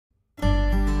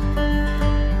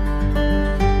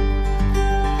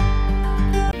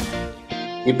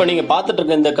இப்ப நீங்க பாத்துட்டு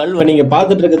இருக்க இந்த கல் நீங்க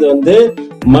பாத்துட்டு இருக்கிறது வந்து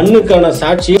மண்ணுக்கான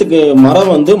சாட்சி.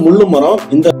 மரம் வந்து முள்ளு மரம்.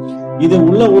 இந்த இது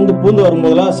உள்ள வந்து பூந்து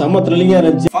வரும்போதெல்லாம் செம்ம த்ரில்லிங்கா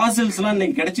இருந்துச்சு. ஃபாசில்ஸ் எல்லாம்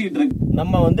இன்னைக்கு கிடைச்சிட்டு இருக்கு.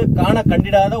 நம்ம வந்து காண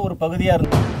கண்டிடாத ஒரு பகுதியா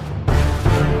இருந்தோம்.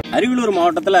 அரியலூர்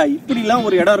மாவட்டத்துல இப்படி எல்லாம்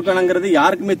ஒரு இடம் இருக்கானுங்கிறது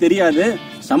யாருக்குமே தெரியாது.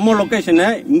 செம்ம லொகேஷனு,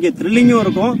 இங்க த்ரில்லிங்கும்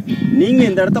இருக்கும். நீங்க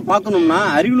இந்த இடத்த பார்க்கணும்னா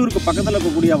அரியலூருக்கு பக்கத்துல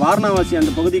இருக்கக்கூடிய வாரணாசி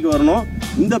அந்த பகுதிக்கு வரணும்.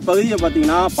 இந்த பகுதியை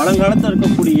பார்த்தீங்கன்னா பழங்காலத்தில்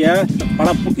இருக்கக்கூடிய பல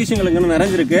பொக்கிஷங்கள் இங்கே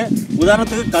நிறைஞ்சிருக்கு.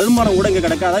 உதாரணத்துக்கு கல்மரம் கூட இங்கே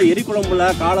கிடைக்காது. எரிக்குழம்புல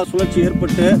கால சுழற்சி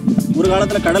ஏற்பட்டு ஒரு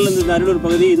காலத்தில் கடல் இருந்தது அரியலூர்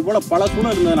பகுதி. இது போல பல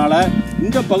சூழல் இருந்ததுனால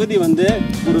இந்த பகுதி வந்து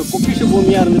ஒரு பொக்கிஷ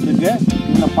பூமியாக இருந்துட்டு இருக்கு.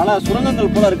 இந்த பல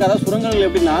சுரங்கங்கள் போல இருக்கு. அதாவது சுரங்கங்கள்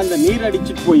எப்படின்னா இந்த நீர்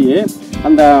அடிச்சுட்டு போய்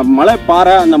அந்த மலை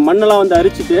பாறை அந்த மண்ணெல்லாம் வந்து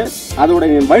அரிச்சிட்டு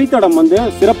அதோடைய வழித்தடம் வந்து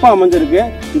சிறப்பாக அமைஞ்சிருக்கு.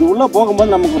 இது உள்ள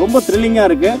போகும்போது நமக்கு ரொம்ப த்ரில்லிங்காக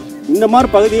இருக்கு. இந்த மாதிரி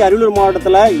பகுதி அரியலூர்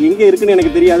மாவட்டத்தில் எங்கே இருக்குன்னு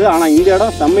எனக்கு தெரியாது. ஆனால் இந்த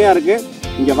இடம் செம்மையாக இருக்கு.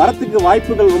 இங்கே வரத்துக்கு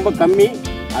வாய்ப்புகள் ரொம்ப கம்மி.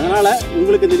 அதனால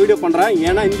உங்களுக்கு இந்த வீடியோ பண்றேன்.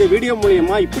 ஏன்னா இந்த வீடியோ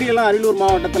மூலியமா இப்படியெல்லாம் அரியலூர்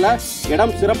மாவட்டத்தில்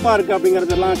இடம் சிறப்பாக இருக்கு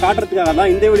அப்படிங்கறதெல்லாம் காட்டுறதுக்காக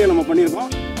தான் இந்த வீடியோ நம்ம பண்ணியிருக்கோம்.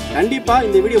 கண்டிப்பா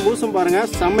இந்த வீடியோ முழுசும் பாருங்க.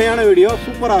 செம்மையான வீடியோ,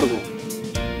 சூப்பரா இருக்கும்.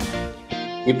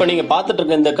 இப்ப நீங்க பாத்துட்டு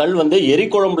இருக்க இந்த கல் வந்து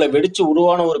எரிக்குழம்புல வெடிச்சு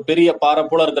உருவான ஒரு பெரிய பாறை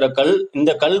போல இருக்கிற கல்.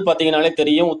 இந்த கல் பாத்தீங்கன்னாலே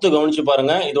தெரியும். உத்து கவனிச்சு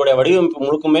பாருங்க. இதோட வடிவமைப்பு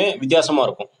முழுக்குமே வித்தியாசமா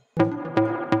இருக்கும்.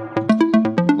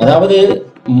 அதாவது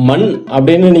மண்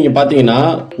அப்படின்னு நீங்க பாத்தீங்கன்னா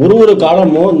ஒரு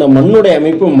காலமும் இந்த மண்ணுடைய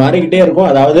அமைப்பு மாறிக்கிட்டே இருக்கும்.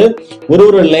 அதாவது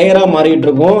ஒரு லேயரா மாறிக்கிட்டு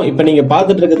இருக்கும். இப்ப நீங்க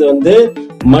பாத்துட்டு இருக்கிறது வந்து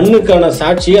மண்ணுக்கான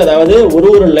சாட்சி. அதாவது ஒரு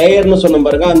லேயர்னு சொன்ன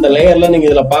பாருங்க. அந்த லேயர்ல நீங்க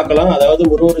இதுல பாக்கலாம். அதாவது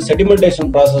ஒரு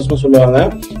செடிமெண்டேஷன் ப்ராசஸ்னு சொல்லுவாங்க.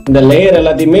 இந்த லேயர்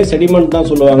எல்லாத்தையுமே செடிமெண்ட் தான்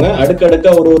சொல்லுவாங்க.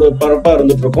 அடுக்கடுக்கா ஒரு பரப்பா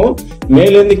இருந்துட்டு இருக்கும்.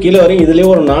 மேல இருந்து கீழே வரையும் இதுலயே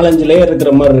ஒரு 4-5 லேயர்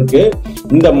இருக்கிற மாதிரி இருக்கு.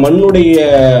 இந்த மண்ணுடைய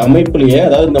அமைப்புலயே,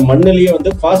 அதாவது இந்த மண்ணிலேயே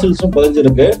வந்து ஃபாசில்ஸும்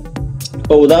புதைஞ்சிருக்கு.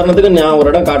 இப்போ உதாரணத்துக்கு நான் ஒரு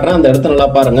இடம் காட்டுறேன். அந்த இடத்த நல்லா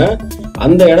பாருங்க.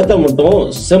 அந்த இடத்த மட்டும்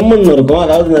செம்மண் இருக்கும்.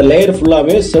 அதாவது இந்த லேயர்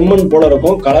ஃபுல்லாவே செம்மண் போல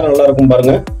இருக்கும். கலர் நல்லா இருக்கும்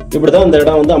பாருங்க. இப்படிதான் இந்த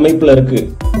இடம் வந்து அமைப்புல இருக்கு.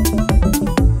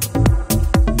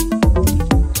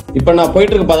 இப்ப நான்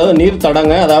போயிட்டு இருக்க அதாவது நீர்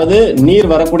தடங்க. அதாவது நீர்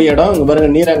வரக்கூடிய இடம். இங்க பாருங்க,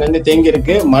 நீர் அங்கிருந்து தேங்கி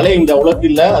இருக்கு. மழை இங்க அவ்வளவு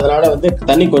இல்ல. அதனால வந்து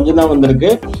தண்ணி கொஞ்சம் தான்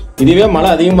வந்திருக்கு. இதுவே மழை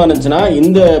அதிகமா இருந்துச்சுன்னா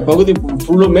இந்த பகுதி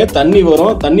ஃபுல்லுமே தண்ணி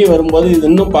வரும். தண்ணி வரும்போது இது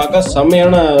இன்னும் பார்க்க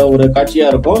செம்மையான ஒரு காட்சியா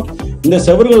இருக்கும். இந்த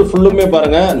செவர்கள் ஃபுல்லுமே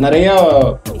பாருங்க நிறைய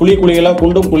குழிகளா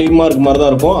குண்டும் குழியுமா இருக்க மாதிரி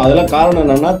தான் இருக்கும். அதெல்லாம் காரணம்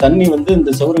என்னன்னா தண்ணி வந்து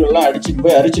இந்த செவர்கள்லாம் அடிச்சுட்டு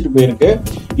போய் அரிச்சிட்டு போயிருக்கு.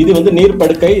 இது வந்து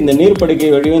நீர்ப்படுக்கை. இந்த நீர்ப்படுக்கை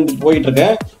வழி வந்து போயிட்டு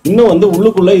இருக்கேன். இன்னும் வந்து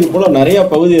உள்ளுக்குள்ள இது போல நிறைய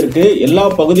பகுதி இருக்கு. எல்லா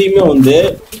பகுதியுமே வந்து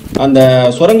அந்த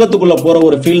சுரங்கத்துக்குள்ள போற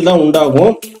ஒரு ஃபீல் தான்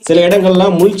உண்டாகும். சில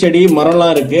இடங்கள்லாம் முள் செடி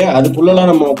மரம்லாம் இருக்கு.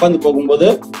 அதுக்குள்ளலாம் நம்ம உட்காந்து போகும்போது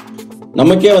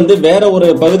நமக்கே வந்து வேற ஒரு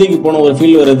பகுதிக்கு போன ஒரு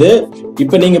ஃபீல் வருது.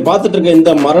 இப்ப நீங்க பாத்துட்டு இருக்க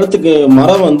இந்த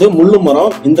மரம் வந்து முள்ளு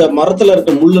மரம். இந்த மரத்துல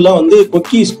இருக்க முள்ளுலாம் வந்து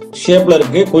கொக்கி ஷேப்ல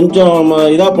இருக்கு. கொஞ்சம்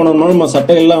இதா போனோம்னாலும் நம்ம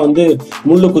சட்டையெல்லாம் வந்து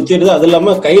முள்ளு குத்திடுது. அது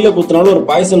இல்லாம கையில குத்தினாலும் ஒரு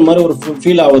பாய்சன் மாதிரி ஒரு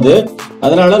ஃபீல் ஆகுது.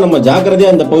 அதனால நம்ம ஜாக்கிரதையா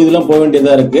இந்த பகுதியெல்லாம் போக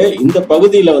வேண்டியதா இருக்கு. இந்த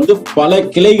பகுதியில வந்து பல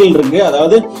கிளைகள் இருக்கு.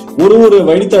 அதாவது ஒரு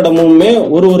வழித்தடமுமே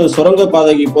ஒரு சுரங்க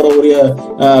பாதைக்கு போற ஒரு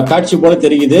காட்சி போல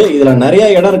தெரியுது. இதுல நிறைய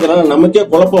இடம் இருக்கிறனால நமக்கே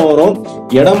குழப்பம் வரும்.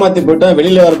 இடம் மாத்தி போயிட்டா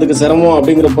வெளியில வர்றதுக்கு சிரமம்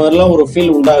அப்படிங்கிற மாதிரிலாம் ஒரு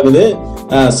ஃபீல் உண்டாகுது.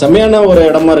 செமையான ஒரு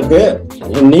இடமா இருக்கு.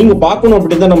 நீங்க பார்க்கணும்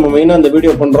அப்படிதான் நம்ம மெயினா இந்த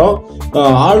வீடியோ பண்றோம்.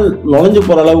 ஆள் நுழைஞ்சு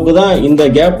போற அளவுக்கு தான் இந்த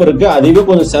கேப் இருக்கு. அதுவே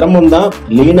கொஞ்சம் சிரமம் தான்.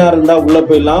 லீனா இருந்தா உள்ள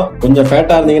போயிடலாம். கொஞ்சம்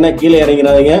ஃபேட்டா இருந்தீங்கன்னா கீழே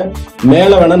இறங்கிறாதீங்க.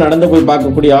 மேல வேணா நடந்து போய்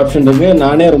பார்க்கக்கூடிய ஆப்ஷன் இருக்கு.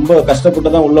 நானே ரொம்ப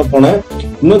கஷ்டப்பட்டு தான் உள்ள போனேன்.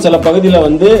 இன்னும் சில பகுதியில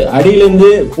வந்து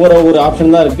அடியிலிருந்து போற ஒரு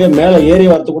ஆப்ஷன் தான் இருக்கு. மேல ஏறி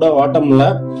வரது கூட வாட்டம் இல்ல.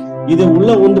 இது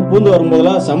உள்ள வந்து பூந்து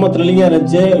வரும்போதெல்லாம் செம்ம த்ரில்லிங்கா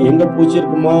இருந்துச்சு. எங்க பூச்சி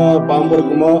இருக்குமோ, பாம்பு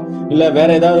இருக்குமோ, இல்ல வேற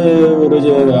ஏதாவது ஒரு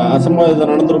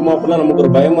அசம்பாவிதம் நடந்துருமோ அப்படிலாம் நமக்கு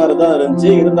ஒரு பயமா தான்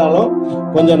இருந்துச்சு. இருந்தாலும்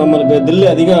கொஞ்சம் நம்மளுக்கு தில்லு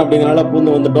அதிகம் அப்படிங்கறனால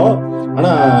பூந்து வந்துட்டோம்.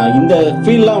 ஆனா இந்த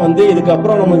ஃபீல்லாம் வந்து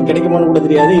இதுக்கப்புறம் நமக்கு கிடைக்குமான்னு கூட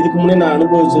தெரியாது. இதுக்கு முன்னே நான்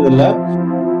அனுபவிச்சது இல்லை.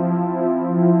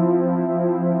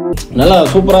 நல்லா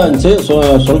சூப்பரா இருந்துச்சு.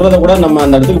 சொல்றத கூட நம்ம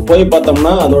அந்த இடத்துக்கு போய்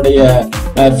பார்த்தோம்னா அதோடைய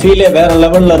ஃபீலே வேற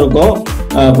லெவல்ல இருக்கும்.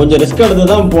 கொஞ்சம் ரிஸ்க் எடுத்து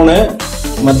தான் போனேன்.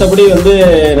 மற்றபடி வந்து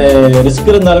ரிஸ்க்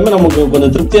இருந்தாலுமே நமக்கு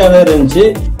கொஞ்சம் திருப்தியாகவே இருந்துச்சு.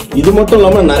 இது மட்டும்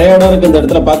இல்லாம நிறைய இடம் இருக்கு இந்த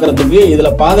இடத்துல பாக்குறதுக்கு. இதுல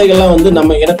பாதைகள்லாம் வந்து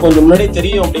எனக்கு கொஞ்சம் முன்னாடி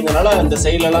தெரியும் அப்படிங்கறனால இந்த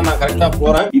சைட்ல எல்லாம் நான் கரெக்டா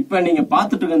போறேன். இப்ப நீங்க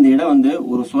பாத்துட்டு இருக்க இந்த இடம் வந்து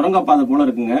ஒரு சுரங்கப்பாதை போல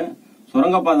இருக்குங்க.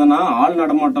 சுரங்கப்பாதைனா ஆள்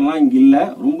நடமாட்டம்லாம் இங்க இல்ல.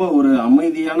 ரொம்ப ஒரு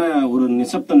அமைதியான ஒரு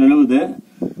நிசப்தம் நிலவுது.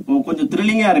 கொஞ்சம்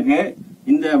த்ரில்லிங்கா இருக்கு.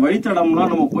 இந்த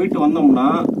வழித்தடம்லாம் நம்ம போயிட்டு வந்தோம்னா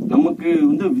நமக்கு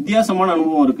வந்து வித்தியாசமான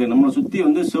அனுபவம் இருக்கு. நம்மளை சுத்தி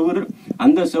வந்து செவுரு,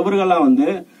 அந்த செவறுகள்லாம் வந்து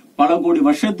பல கோடி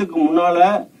வருஷத்துக்கு முன்னால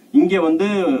இங்க வந்து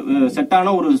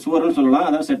செட்டான ஒரு சுவர்னு சொல்லலாம்.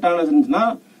 அதாவது செட்டான இருந்துச்சுன்னா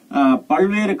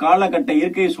பல்வேறு காலகட்ட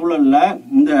இயற்கை சூழல்ல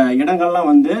இந்த இடங்கள்லாம்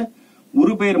வந்து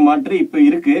உருப்பெயர் மாற்றி இப்ப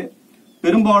இருக்கு.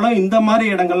 பெரும்பாலும் இந்த மாதிரி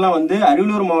இடங்கள்லாம் வந்து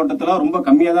அரியலூர் மாவட்டத்துல ரொம்ப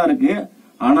கம்மியா தான் இருக்கு.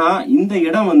 ஆனா இந்த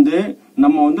இடம் வந்து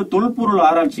நம்ம வந்து தொல்பொருள்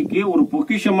ஆராய்ச்சிக்கு ஒரு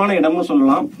பொக்கிஷமான இடம்னு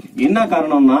சொல்லலாம். என்ன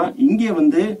காரணம்னா இங்கே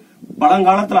வந்து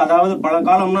பழங்காலத்துல, அதாவது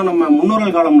பழங்காலம்னா நம்ம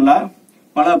முன்னோர்கள் காலம்ல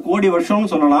பல கோடி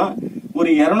வருஷம்னு சொல்லலாம், ஒரு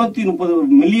 230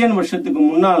 மில்லியன் வருஷத்துக்கு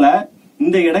முன்னால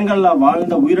இந்த இடங்கள்ல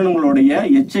வாழ்ந்த உயிரினங்களுடைய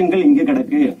எச்சங்கள் இங்க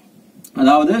கிடக்கு.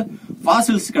 அதாவது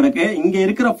பாசில்ஸ் கிடக்கு. இங்க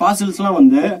இருக்கிற பாசில்ஸ் எல்லாம்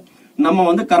வந்து நம்ம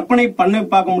வந்து கற்பனை பண்ணி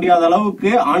பார்க்க முடியாத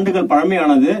அளவுக்கு ஆண்டுகள்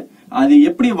பழமையானது. அது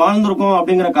எப்படி வாழ்ந்திருக்கும்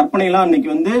அப்படிங்கிற கற்பனை எல்லாம் இன்னைக்கு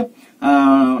வந்து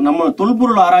நம்ம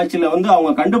தொல்பொருள் ஆராய்ச்சியில வந்து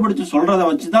அவங்க கண்டுபிடிச்சு சொல்றதை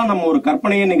வச்சுதான் நம்ம ஒரு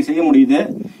கற்பனையை இன்னைக்கு செய்ய முடியுது.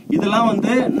 இதெல்லாம்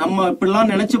வந்து நம்ம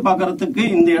இப்படிலாம் நினைச்சு பாக்குறதுக்கு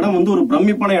இந்த இடம் வந்து ஒரு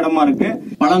பிரமிப்பான இடமா இருக்கு.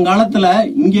 பழங்காலத்துல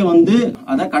இங்க வந்து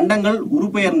அத கண்டங்கள்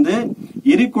உருபெயர்ந்து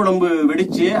எரிக்குழம்பு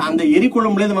வெடிச்சு அந்த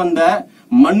எரிக்குழம்புல இருந்து வந்த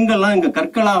மண்கள்லாம் இங்க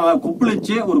கற்களா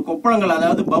குப்பிளிச்சு ஒரு கொப்பளங்கள்,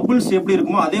 அதாவது பபுள்ஸ் எப்படி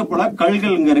இருக்குமோ அதே போல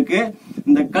கல்கள் இங்க இருக்கு.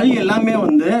 இந்த கல் எல்லாமே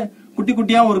வந்து குட்டி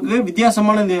குட்டியாவும் இருக்கு,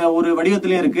 வித்தியாசமான ஒரு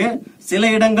வடிவத்திலயும் இருக்கு. சில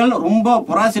இடங்கள் ரொம்ப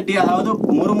பொராசிட்டி, அதாவது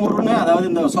முறுமுறுன்னு, அதாவது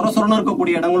இந்த சொரசொரன்னு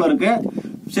இருக்கக்கூடிய இடங்களும் இருக்கு.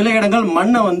 சில இடங்கள்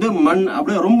மண்ணை வந்து மண்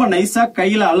அப்படியே ரொம்ப நைஸா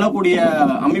கையில அள்ளக்கூடிய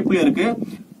அமைப்புல இருக்கு.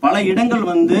 பல இடங்கள்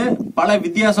வந்து பல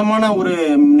வித்தியாசமான ஒரு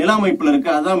நில அமைப்புல இருக்கு.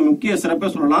 அதான் முக்கிய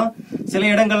சிறப்பே சொல்லலாம். சில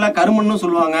இடங்கள்ல கருமண்ணு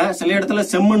சொல்லுவாங்க, சில இடத்துல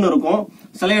செம்மண் இருக்கும்,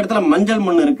 சில இடத்துல மஞ்சள்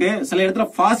மண் இருக்கு, சில இடத்துல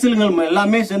பாசில்கள்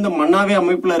எல்லாமே சேர்ந்து மண்ணாவே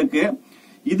அமைப்புல இருக்கு.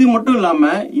 இது மட்டும் இல்லாம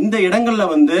இந்த இடங்கள்ல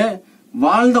வந்து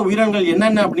வாழ்ந்த உயிரினங்கள்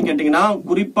என்னென்ன அப்படின்னு கேட்டீங்கன்னா,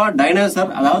 குறிப்பா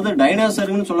டைனோசர், அதாவது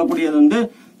டைனோசர்னு சொல்லக்கூடியது வந்து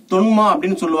தொன்மா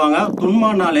அப்படின்னு சொல்லுவாங்க.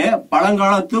 தொன்மானாலே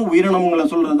பழங்காலத்து உயிரினங்களை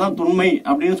சொல்றதுதான் தொன்மை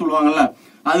அப்படின்னு சொல்லுவாங்கல்ல.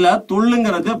 அதுல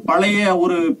தொல்லுங்கிறது பழைய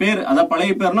ஒரு பேர், அதாவது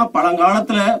பழைய பேர்னா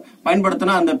பழங்காலத்துல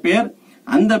பயன்படுத்தின அந்த பேர்.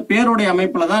 அந்த பேருடைய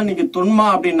அமைப்புல தான் இன்னைக்கு தொன்மா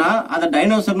அப்படின்னா அதை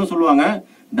டைனோசர்னு சொல்லுவாங்க.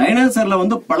 டைனோசர்ல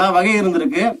வந்து பல வகை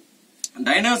இருந்திருக்கு.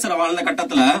 டைனோசர் வாழ்ந்த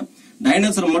கட்டத்துல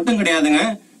டைனோசர் மட்டும் கிடையாதுங்க,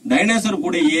 டைனோசர்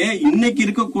கூடயே இன்னைக்கு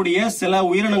இருக்கக்கூடிய சில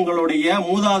உயிரினங்களுடைய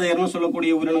மூதாதையர்னு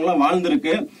சொல்லக்கூடிய உயிரினங்களும்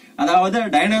வாழ்ந்திருக்கு. அதாவது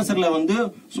டைனோசர்ல வந்து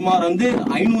சுமார் வந்து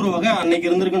 500 வகை அன்னைக்கு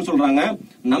இருந்திருக்குன்னு சொல்றாங்க.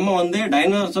 நம்ம வந்து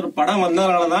டைனோசர் படம்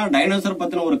வந்ததுனாலதான் டைனோசர்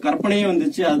பத்தின ஒரு கற்பனையே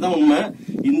வந்துச்சு. அதுதான் உண்மை.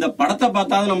 இந்த படத்தை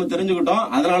பார்த்தாலும் நம்ம தெரிஞ்சுக்கிட்டோம்.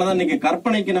 அதனாலதான் இன்னைக்கு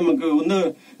கற்பனைக்கு நமக்கு வந்து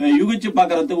யுகிச்சு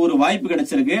பாக்குறதுக்கு ஒரு வாய்ப்பு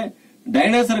கிடைச்சிருக்கு.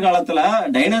 டைனோசர் காலத்துல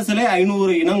டைனோசரே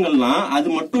 500 இனங்கள்லாம், அது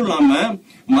மட்டும் இல்லாம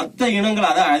மத்த இனங்கள்,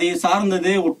 அதாவது அதை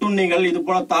சார்ந்தது ஒட்டுண்ணிகள் இது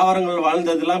போல தாவரங்கள்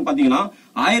வாழ்ந்தது எல்லாம் பாத்தீங்கன்னா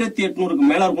 1800க்கு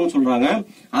மேல இருக்கும்னு சொல்றாங்க.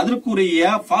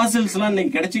 அதற்குரிய பாசில்ஸ் எல்லாம்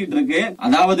இன்னைக்கு கிடைச்சிட்டு இருக்கு.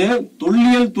 அதாவது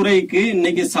தொல்லியல் துறைக்கு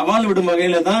இன்னைக்கு சவால் விடும்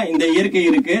வகையில தான் இந்த இயற்கை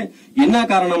இருக்கு. என்ன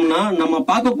காரணம்னா நம்ம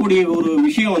பார்க்கக்கூடிய ஒரு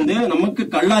விஷயம் வந்து நமக்கு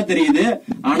கல்லா தெரியுது.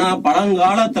 ஆனா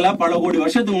பழங்காலத்துல பல கோடி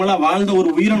வருஷத்துக்கு மேல வாழ்ந்த ஒரு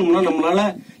உயிரினம்னா நம்மளால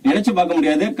நினைச்சு பார்க்க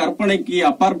முடியாது. கற்பனைக்கு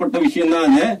அப்பாற்பட்ட விஷயம் தான்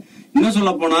அது. இன்னும்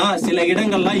சொல்ல போனா சில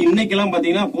இடங்கள்லாம் இன்னைக்கு எல்லாம்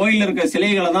பாத்தீங்கன்னா கோயில இருக்க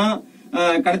சிலைகளை தான்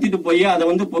கடத்திட்டு போய் அதை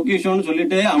வந்து பொக்கிஷம்னு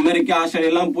சொல்லிட்டு அமெரிக்கா,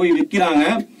 ஆஸ்திரேலியா எல்லாம் போய் விற்கிறாங்க.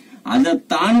 அதை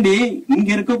தாண்டி இங்க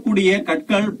இருக்கக்கூடிய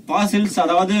கற்கள் பாசில்ஸ்,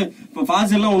 அதாவது இப்ப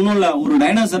பாசில்லாம் ஒண்ணும் இல்ல, ஒரு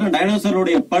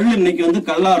டைனோசருடைய பல்லு இன்னைக்கு வந்து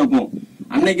கல்லா இருக்கும்.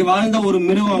 அன்னைக்கு வாழ்ந்த ஒரு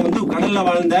மிருகம் வந்து கடல்ல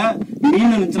வாழ்ந்த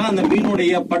மீன் இருந்துச்சுன்னா அந்த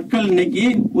மீனுடைய பற்கள் இன்னைக்கு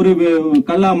ஒரு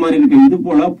கல்லா மாதிரி இருக்கு. இது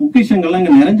போல பொக்கிஷங்கள்லாம்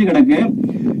இங்க நிறைஞ்சு கிடக்கு.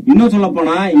 இன்னும் சொல்ல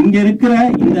போனா இங்க இருக்கிற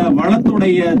இந்த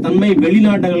வளத்துடைய தன்மை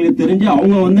வெளிநாட்டுகளுக்கு தெரிஞ்சு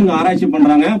அவங்க வந்து இங்க ஆராய்ச்சி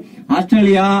பண்றாங்க.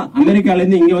 ஆஸ்திரேலியா, அமெரிக்கால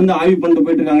இருந்து இங்க வந்து ஆய்வு பண்ணிட்டு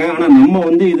போயிட்டு இருக்காங்க. ஆனா நம்ம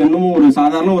வந்து இது இன்னமும் ஒரு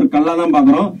சாதாரண ஒரு கல்லா தான்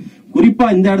பாக்குறோம். குறிப்பா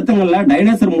இந்த இடத்துங்கள்ல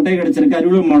டைனோசர் முட்டை கிடைச்சிருக்கு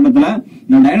அரியலூர் மாவட்டத்துல.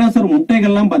 இந்த டைனோசர்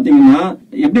முட்டைகள்லாம் பாத்தீங்கன்னா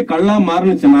எப்படி கல்லா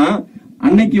மாறுனுச்சுன்னா,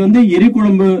 அன்னைக்கு வந்து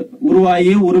எரிக்குழம்பு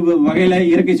உருவாகி ஒரு வகையில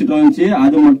இயற்கை சீற்றம் வந்துச்சு.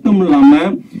 அது மட்டும் இல்லாம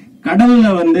கடல்ல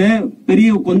வந்து பெரிய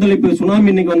கொந்தளிப்பு சுனாமி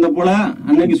இன்னைக்கு வந்த போல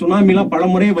அன்னைக்கு சுனாமி எல்லாம்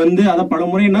பலமுறை வந்து, அத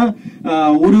பலமுறைனா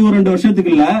ஒரு 2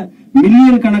 வருஷத்துக்கு இல்ல,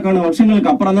 மில்லியன் கணக்கான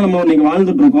வருஷங்களுக்கு அப்புறம் தான் நம்ம இன்னைக்கு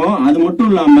வாழ்ந்துட்டு இருக்கோம். அது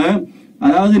மட்டும் இல்லாம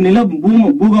அதாவது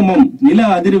பூகம்பம், நில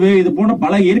அதிர்வு இது போன்ற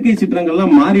பல இயற்கை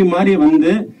சீற்றங்கள்லாம் மாறி மாறி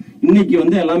வந்து இன்னைக்கு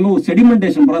வந்து எல்லாமே ஒரு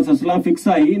செடிமெண்டேஷன் ப்ராசஸ் எல்லாம் பிக்ஸ்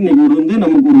ஆகி இன்னைக்கு ஒரு வந்து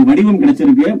நமக்கு ஒரு வடிவம்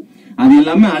கிடைச்சிருக்கு. அது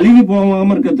எல்லாமே அழுகி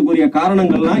போகாம இருக்கிறதுக்குரிய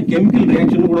காரணங்கள்லாம் கெமிக்கல்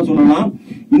ரியாக்ஷன் கூட சொல்லலாம்.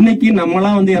 இன்னைக்கு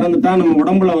நம்மளாம் வந்து இறந்துட்டா நம்ம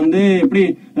உடம்புல வந்து எப்படி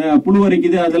புழு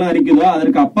அரிக்குது அதெல்லாம் அரிக்குதோ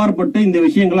அதற்கு அப்பாற்பட்டு இந்த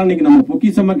விஷயங்கள்லாம் இன்னைக்கு நம்ம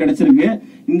பொக்கிஷமா கிடைச்சிருக்கு.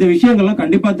 இந்த விஷயங்கள்லாம்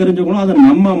கண்டிப்பா தெரிஞ்சுக்கணும். அது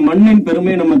நம்ம மண்ணின்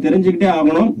பெருமையை நம்ம தெரிஞ்சுக்கிட்டே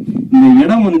ஆகணும். இந்த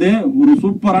இடம் வந்து ஒரு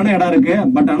சூப்பரான இடம் இருக்கு.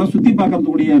 பட் ஆனா சுத்தி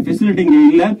பார்க்கக்கூடிய ஃபெசிலிட்டி இங்க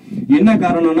இல்ல. என்ன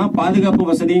காரணம்னா பாதுகாப்பு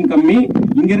வசதியும் கம்மி.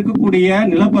 இங்க இருக்கக்கூடிய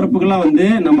நிலப்பரப்புகள்லாம் வந்து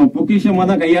நம்ம பொக்கிஷமா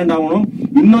தான் கையாண்டாகணும்.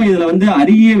 இன்னும் இதுல வந்து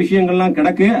அரிய விஷயங்கள்லாம்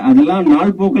கிடக்கு. அதெல்லாம்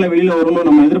நாள் போக்குல வெளியில வரணும்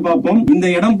நம்ம எதிர்பார்ப்போம். இந்த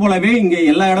இடம் போலவே இங்க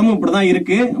எல்லா இடமும் இப்படிதான்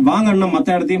இருக்கு. வாங்க இன்னும்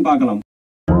மத்த இடத்தையும் பார்க்கலாம்.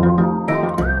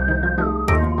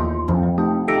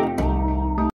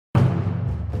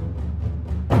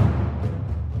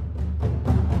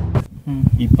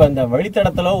 இப்ப இந்த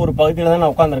வழித்தடத்துல ஒரு பகுதியில தான்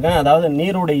நான் உட்காந்துருக்கேன். அதாவது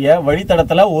நீருடைய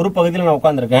வழித்தடத்துல ஒரு பகுதியில நான்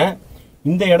உட்காந்துருக்கேன்.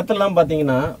 இந்த இடத்துலலாம்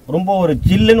பாத்தீங்கன்னா ரொம்ப ஒரு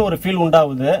ஜில்லுன்னு ஒரு ஃபீல்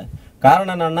உண்டாகுது.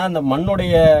 காரணம் என்னன்னா இந்த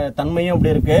மண்ணுடைய தன்மையும்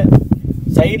அப்படி இருக்கு,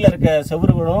 சைடில் இருக்க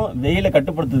செவறுகளும் வெயிலை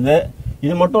கட்டுப்படுத்துது.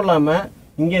 இது மட்டும் இல்லாமல்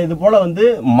இங்கே இது போல் வந்து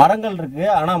மரங்கள் இருக்குது,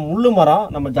 ஆனால் முள்ளு மரம்,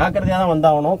 நம்ம ஜாக்கிரதையாக தான்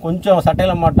வந்தாகணும். கொஞ்சம்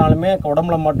சட்டையில் மாட்டினாலுமே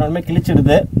உடம்புல மாட்டினாலுமே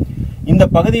கிழிச்சிடுது. இந்த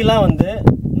பகுதியெலாம் வந்து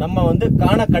நம்ம வந்து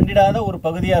காண கண்டிடாத ஒரு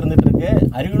பகுதியாக இருந்துட்டு இருக்கு.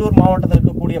 அரியலூர் மாவட்டத்தில்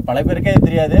இருக்கக்கூடிய பல பேருக்கே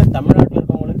தெரியாது, தமிழ்நாட்டில்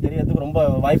இருக்கவங்களுக்கு தெரியறதுக்கு ரொம்ப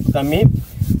வாய்ப்பு கம்மி.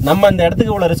 நம்ம இந்த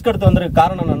இடத்துக்கு இவ்வளோ ரிஸ்க் எடுத்து வந்திருக்க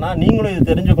காரணம் என்னன்னா, நீங்களும்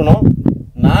இது தெரிஞ்சுக்கணும்.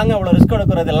 நாங்கள் இவ்வளோ ரிஸ்க்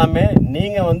எடுக்கிறது எல்லாமே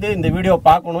நீங்கள் வந்து இந்த வீடியோ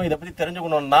பார்க்கணும், இதை பற்றி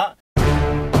தெரிஞ்சுக்கணும்னா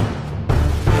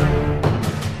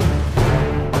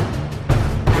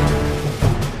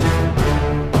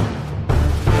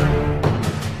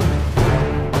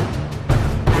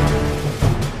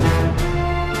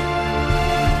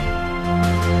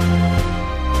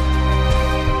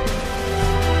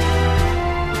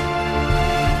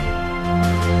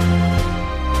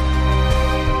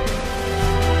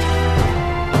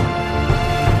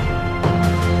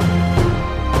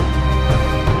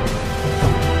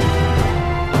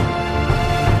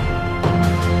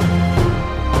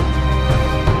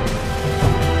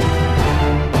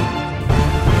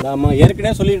நம்ம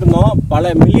ஏற்கனவே சொல்லிட்டு இருந்தோம், பல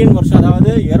மில்லியன் வருஷம்,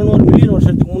 அதாவது 200 மில்லியன்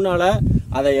வருஷத்துக்கு முன்னால,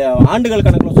 அதை ஆண்டுகள்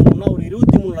கணக்கில் சொல்லணும்னா ஒரு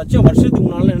 23 லட்சம் வருஷத்துக்கு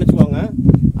முன்னால நினைச்சுக்கோங்க.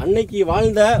 அன்னைக்கு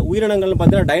வாழ்ந்த உயிரினங்கள்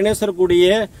பார்த்தீங்கன்னா டைனோசர்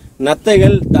கூடிய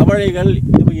நத்தைகள், தவளைகள்,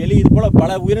 எலி, இது போல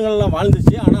பல உயிரினங்கள்லாம்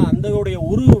வாழ்ந்துச்சு. ஆனால் அந்த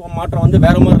உருவ மாற்றம் வந்து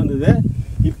வேற மாதிரி இருந்தது.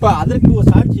 இப்போ அதற்கு ஒரு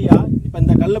சாட்சியா இப்போ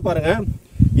இந்த கல்லை பாருங்க,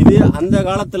 இது அந்த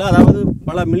காலத்தில், அதாவது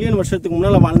பல மில்லியன் வருஷத்துக்கு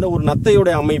முன்னால் வாழ்ந்த ஒரு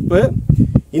நத்தையுடைய அமைப்பு.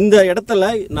 இந்த இடத்துல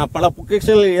நான் பல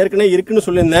பொக்கிஷங்கள் ஏற்கனவே இருக்குன்னு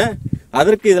சொல்லியிருந்தேன்,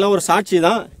 அதற்கு இதெல்லாம் ஒரு சாட்சி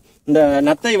தான். இந்த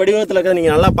நத்தை வடிவத்தில் இருக்கிறத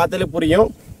நீங்கள் நல்லா பார்த்தாலே புரியும்.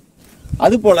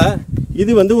 அதுபோல்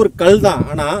இது வந்து ஒரு கல் தான்,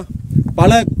 ஆனால்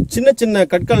பல சின்ன சின்ன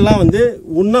கற்கள்லாம் வந்து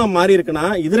ஒன்றா மாறி இருக்குன்னா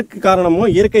இதற்கு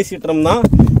காரணமும் இயற்கை சீற்றம் தான்.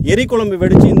 எரிக்குழம்பு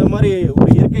வெடிச்சு இந்த மாதிரி ஒரு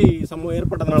இயற்கை சம்பவம்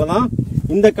ஏற்பட்டதுனால தான்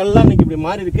இந்த கல்லாம் இன்னைக்கு இப்படி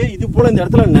மாறி இருக்கு. இது போல் இந்த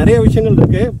இடத்துல நிறைய விஷயங்கள்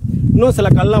இருக்கு. இன்னும் சில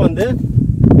கல்லாம் வந்து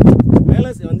மேலே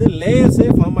வந்து லேயர்ஸே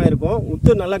ஃபார்ம் ஆகிருக்கும்.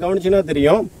 உத்து நல்லா கவனிச்சுன்னா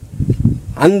தெரியும்.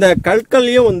 அந்த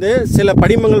கற்கள்லையும் வந்து சில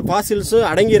படிமங்கள், ஃபாசில்ஸும்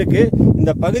அடங்கியிருக்கு.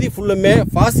 இந்த பகுதி ஃபுல்லுமே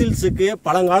ஃபாசில்ஸுக்கு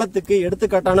பழங்காலத்துக்கு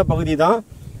எடுத்துக்காட்டான பகுதி தான்.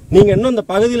 நீங்கள் இன்னும் இந்த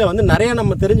பகுதியில் வந்து நிறைய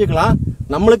நம்ம தெரிஞ்சுக்கலாம்.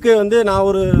 நம்மளுக்கு வந்து நான்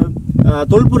ஒரு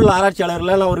தொல்பொருள் ஆராய்ச்சியாளர்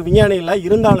இல்லை, நான் ஒரு விஞ்ஞானி இல்லை,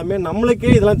 இருந்தாலுமே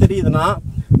நம்மளுக்கே இதெல்லாம் தெரியுதுன்னா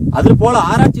அது போல்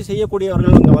ஆராய்ச்சி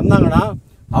செய்யக்கூடியவர்கள் இங்கே வந்தாங்கன்னா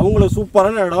அவங்களுக்கு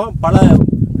சூப்பரான இடம்.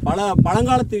 பல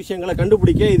பழங்காலத்து விஷயங்களை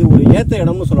கண்டுபிடிக்க இது ஒரு ஏற்ற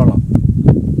இடம்னு சொல்லலாம்.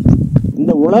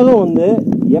 இந்த உலகம் வந்து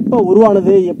எப்போ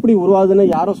உருவானது, எப்படி உருவாதுன்னு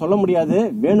யாரும் சொல்ல முடியாது.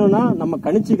 வேணும்னா நம்ம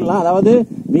கணிச்சுக்கலாம். அதாவது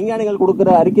விஞ்ஞானிகள் கொடுக்குற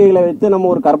அறிக்கைகளை வைத்து நம்ம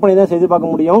ஒரு கற்பனை தான் செய்து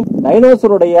பார்க்க முடியும்.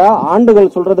 டைனோசருடைய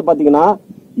ஆண்டுகள் சொல்றது பாத்தீங்கன்னா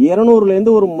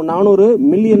 200 ஒரு 400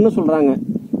 மில்லியன் சொல்றாங்க.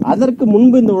 அதற்கு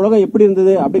முன்பு இந்த உலகம் எப்படி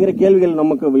இருந்தது அப்படிங்கிற கேள்விகள்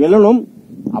நமக்கு எழணும்.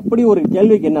 அப்படி ஒரு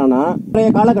கேள்விக்கு என்னன்னா, பழைய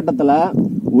காலகட்டத்தில்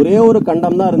ஒரே ஒரு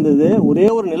கண்டம் தான் இருந்தது, ஒரே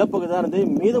ஒரு நிலப்பகுதி தான் இருந்தது.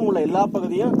 மீதமுள்ள எல்லா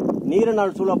பகுதியும்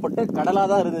நீரினால் சூழப்பட்டு கடலா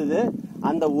தான் இருந்தது.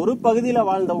 அந்த ஒரு பகுதியில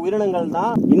வாழ்ந்த உயிரினங்கள்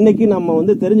தான் இன்னைக்கு நம்ம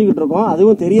வந்து தெரிஞ்சுக்கிட்டு இருக்கோம்.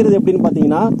 அதுவும் தெரியறது எப்படின்னு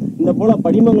பாத்தீங்கன்னா, இந்த போல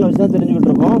படிமங்களை வச்சுதான்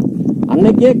தெரிஞ்சுக்கிட்டு இருக்கோம்.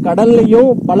 அன்னைக்கே கடல்லையும்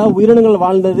பல உயிரினங்கள்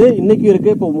வாழ்ந்தது இன்னைக்கும்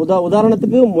இருக்கு. இப்போ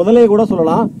உதாரணத்துக்கு முதலையை கூட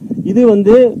சொல்லலாம். இது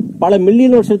வந்து பல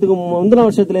மில்லியன் வருஷத்துக்கு முந்தின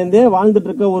வருஷத்துல இருந்தே வாழ்ந்துட்டு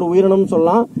இருக்க ஒரு உயிரினம்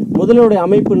சொல்லலாம். முதலையுடைய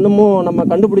அமைப்பு இன்னமும் நம்ம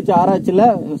கண்டுபிடிச்ச ஆராய்ச்சியில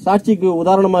சாட்சிக்கு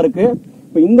உதாரணமா இருக்கு.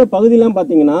 இப்ப இந்த பகுதியெல்லாம்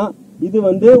பாத்தீங்கன்னா இது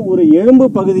வந்து ஒரு எலும்பு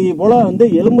பகுதி போல வந்து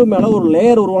எலும்பு மேல ஒரு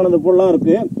லேயர் உருவானது போலாம்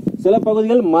இருக்கு. சில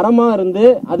பகுதிகள் மரமா இருந்து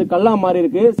அது கல்லா மாறி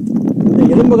இருக்கு. இந்த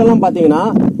எலும்புகள்லாம் பாத்தீங்கன்னா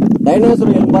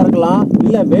டைனோசர் எலும்பா இருக்கலாம்,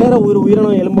 இல்ல வேற ஒரு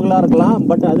உயிரினம் எலும்புகளா இருக்கலாம்.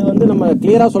 பட் அது வந்து நம்ம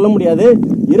கிளியரா சொல்ல முடியாது.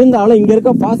 இருந்தாலும் இங்க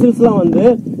இருக்க பாசில்ஸ் எல்லாம் வந்து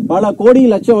பல கோடி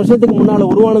லட்சம் வருஷத்துக்கு முன்னால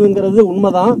உருவானதுங்கிறது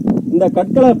உண்மைதான். இந்த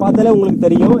கற்களை பார்த்தாலே உங்களுக்கு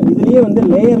தெரியும். இதுலயே வந்து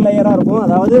லேயர் லேயரா இருக்கும்.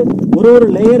 அதாவது ஒரு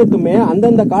லேயருக்குமே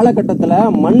அந்தந்த காலகட்டத்துல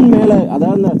மண் மேல,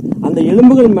 அதாவது அந்த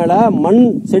எலும்புகள் மேல மண்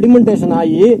செடிமெண்டேஷன்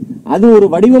ஆகி அது ஒரு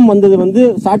வடிவம் வந்தது வந்து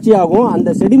சாட்சியாகும். அந்த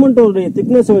செடிமெண்டோடைய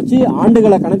திக்னஸ் வச்சு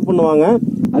ஆண்டுகளை கணக்கு பண்ணுவாங்க.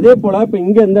 அதே போல இப்ப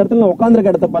இங்க இந்த இடத்துல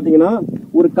உட்கார்ந்துருக்க இடத்த பாத்தீங்கன்னா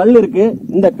ஒரு கல் இருக்கு.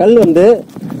 இந்த கல் வந்து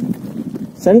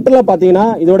சென்டர்ல பாத்தீங்கன்னா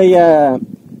இதோடைய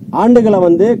ஆண்டுகளை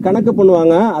வந்து கணக்கு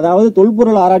பண்ணுவாங்க. அதாவது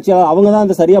தொல்பொருள் ஆராய்ச்சியாளர் அவங்க தான்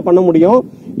அதை சரியா பண்ண முடியும்.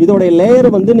 இதோடைய லேயர்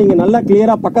வந்து நீங்க நல்லா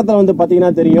கிளியரா பக்கத்துல வந்து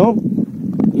பாத்தீங்கன்னா தெரியும்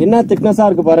என்ன திக்னஸா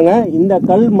இருக்கு பாருங்க. இந்த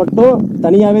கல் மட்டும்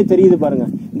தனியாவே தெரியுது பாருங்க.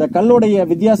 இந்த கல்லுடைய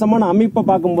வித்தியாசமான அமைப்பை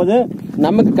பார்க்கும்போது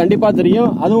நமக்கு கண்டிப்பா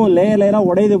தெரியும். அதுவும் லேயர் லேயரா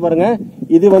உடையுது பாருங்க.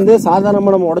 இது வந்து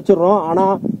சாதாரணமா நம்ம உடைச்சிடுறோம். ஆனா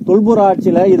தொல்பொருள்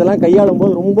ஆட்சியில இதெல்லாம் கையாளும்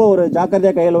போது ரொம்ப ஒரு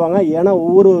ஜாக்கிரதையா கையாளுவாங்க. ஏன்னா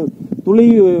ஒவ்வொரு துளி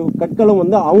கற்களும்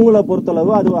வந்து அவங்கள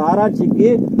பொறுத்தளவு அது ஆராய்ச்சிக்கு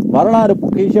வரலாறு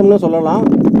பொக்கிஷம்னு சொல்லலாம்.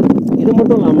 இது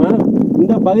மட்டும் இல்லாம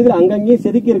இந்த பகுதியில் அங்கங்கேயும்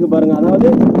செதுக்கி இருக்கு பாருங்க. அதாவது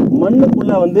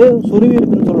மண்ணுக்குள்ள வந்து சுருவி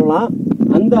இருக்குன்னு சொல்லலாம்.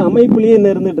 அந்த அமைப்புலயே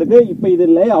இருந்துட்டு இருக்கு. இப்ப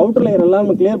இதுல அவுட்டர் லேயர் எல்லாம்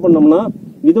நம்ம கிளியர் பண்ணோம்னா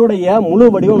இதோடைய முழு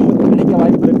வடிவம் நமக்கு கிடைக்கும். கிடைக்க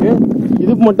வாய்ப்பு இருக்கு.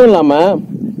 இது மட்டும் இல்லாம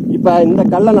இப்ப இந்த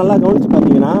கல்லை நல்லா கவனிச்சு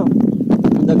பாத்தீங்கன்னா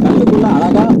அந்த கல்லுக்குள்ள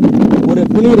அழகா ஒரு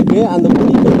குழி இருக்கு. அந்த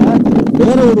குழிக்குள்ள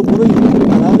வேற ஒரு பொருள் இருக்கு.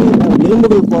 அதாவது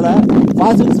எலும்புகள் போல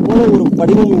பாசில்ஸ் போல ஒரு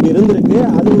படிவம் இங்க இருந்திருக்கு.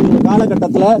 அது ஒரு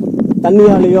காலகட்டத்துல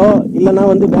தண்ணியாலேயோ இல்லைன்னா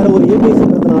வேற ஒரு இயற்கை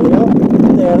சீற்றத்தினாலேயோ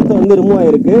இந்த இடத்த ரிமூவ்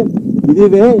ஆயிருக்கு.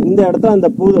 இதுவே இந்த இடத்துல அந்த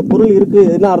பொருள் இருக்கு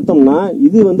என்ன அர்த்தம்னா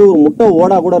இது ஒரு முட்டை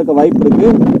ஓடா கூட இருக்க வாய்ப்பு இருக்கு.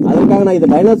 அதற்காக நான்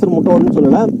இது டைனோசர் முட்டை ஓடுன்னு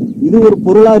சொல்லல. இது ஒரு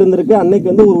பொருளா இருந்திருக்கு.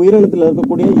 அன்னைக்கு ஒரு உயிரினத்துல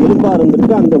இருக்கக்கூடிய எலும்பா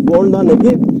இருந்திருக்கு. அந்த போல் தான்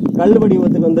இன்னைக்கு கல்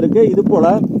வடிவத்துக்கு வந்திருக்கு. இது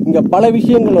போல இங்க பல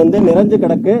விஷயங்கள் நிறைஞ்சு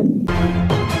கிடக்கு.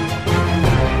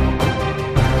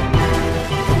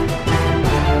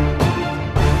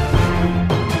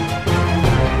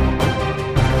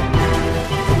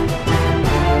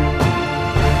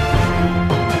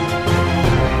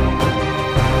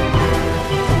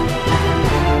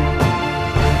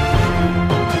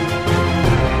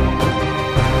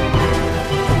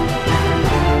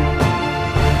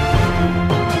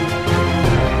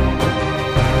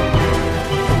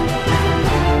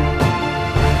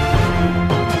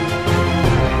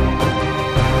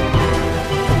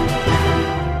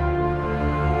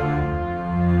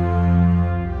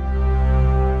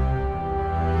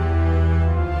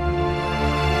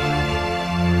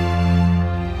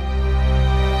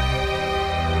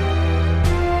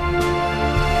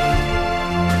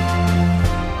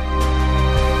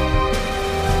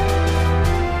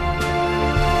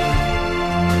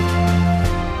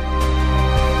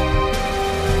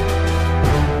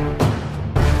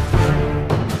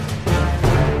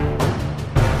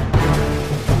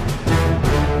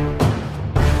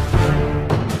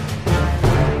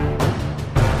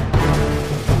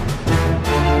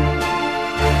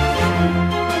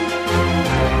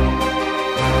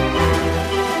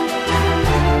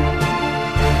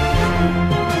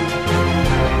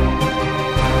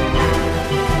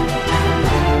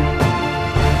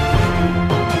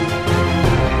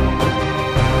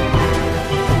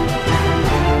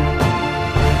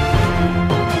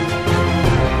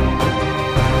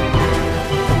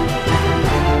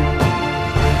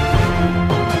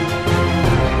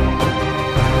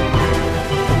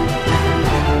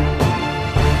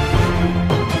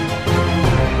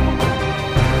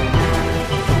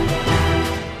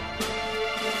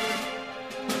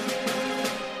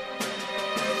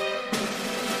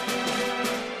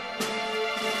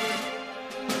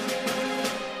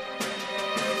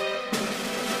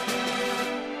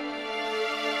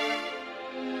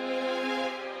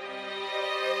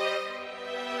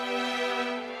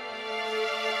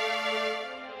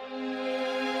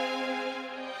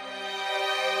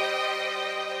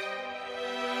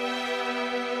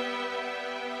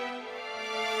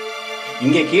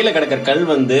 இங்க கீழே கிடக்கிற கல்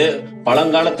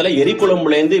பழங்காலத்துல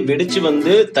எரிக்குழம்புல இருந்து வெடிச்சு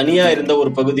தனியா இருந்த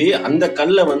ஒரு பகுதி. அந்த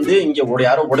கல்லை இங்க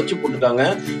யாரோ உடைச்சு போட்டுருக்காங்க.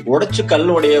 உடைச்சு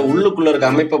கல்லுடைய உள்ளுக்குள்ள இருக்க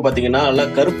அமைப்பை பாத்தீங்கன்னா நல்லா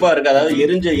கருப்பா இருக்கு. அதாவது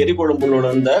எரிஞ்ச எரிக்குழம்புல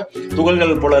இருந்த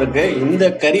துகள்கள் போல இருக்கு. இந்த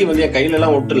கறி என் கையில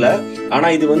எல்லாம் ஒட்டல. ஆனா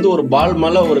இது ஒரு பால்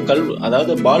மேல ஒரு கல்,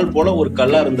 அதாவது பால் போல ஒரு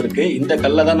கல்லா இருந்திருக்கு. இந்த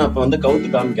கல்லை தான் நான் இப்ப கவுத்து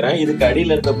காமிக்கிறேன். இதுக்கு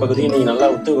அடியில இருக்க பகுதியை நீங்க நல்லா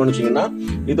ஒத்து கவனிச்சீங்கன்னா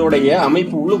இதோடைய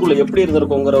அமைப்பு உள்ளுக்குள்ள எப்படி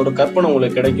இருந்திருக்குங்கிற ஒரு கற்பனை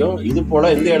உங்களுக்கு கிடைக்கும். இது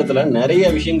போல இந்த இடத்துல நிறைய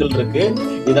விஷயங்கள் இருக்கு.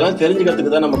 இதெல்லாம்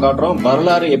தெரிஞ்சுக்கிறதுக்கு தான் நம்ம காட்டுறோம்.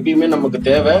 வரலாறு எப்பயுமே நமக்கு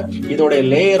தேவை. இதோட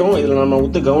லேயரும் இதுல நம்ம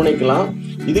ஒத்து கவனிக்கலாம்.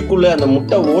 இதுக்குள்ள அந்த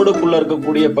முட்டை ஓடுக்குள்ள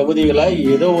இருக்கக்கூடிய பகுதிகளை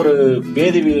ஏதோ ஒரு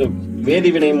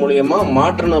வேதிவினை மூலியமா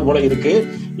மாற்றின போல இருக்கு.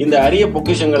 இந்த அரிய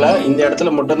பொக்கிஷங்களை இந்த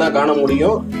இடத்துல மட்டும் தான் காண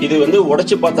முடியும். இது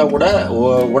உடைச்சு பார்த்தா கூட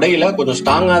உடையில கொஞ்சம்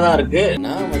ஸ்ட்ராங்கா தான் இருக்கு.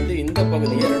 நான் இந்த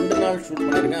பகுதியை 2 நாள் ஷூட்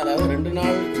பண்ணிருக்கேன். அதாவது 2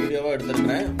 நாள் வீடியோவா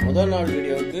எடுத்திருக்கிறேன். முதல் நாள்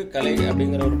வீடியோவுக்கு கலை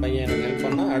அப்படிங்கிற ஒரு பையன் எனக்கு ஹெல்ப்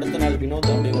பண்ணா, அடுத்த நாள்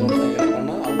வினோத் அப்படிங்கிற ஒரு பையன் ஹெல்ப்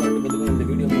பண்ணா. அவங்க 2 பேருக்கும் இந்த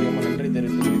வீடியோ மூலமா நன்றி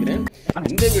தெரிவித்துக் கொள்கிறேன்.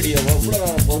 இந்த வீடியோவை இவ்வளவு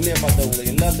பொறுமையா பார்த்தவங்க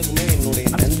எல்லாத்துக்குமே என்னுடைய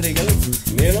நன்றிகள்.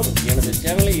 மேலும் எனது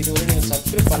சேனலை இதுவரை நீங்க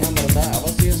சப்ஸ்கிரைப் பண்ணாம இருந்தா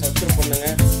அவசியம் சப்ஸ்கிரைப் பண்ணுங்க.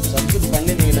 சப்ஸ்கிரைப்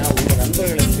பண்ணினீங்கன்னா உங்க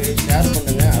நண்பர்களுக்கு ஷேர்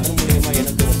பண்ணுங்க. அதன் மூலியமா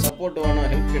எனக்கு ஒரு சப்போர்ட்டிவான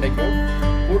ஹெல்ப் கிடைக்கும்.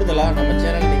 கூடுதலா நம்ம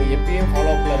சேனல் நீங்க எப்பயும்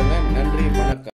ஃபாலோ அப்ல இருங்க. நன்றி, வணக்கம்.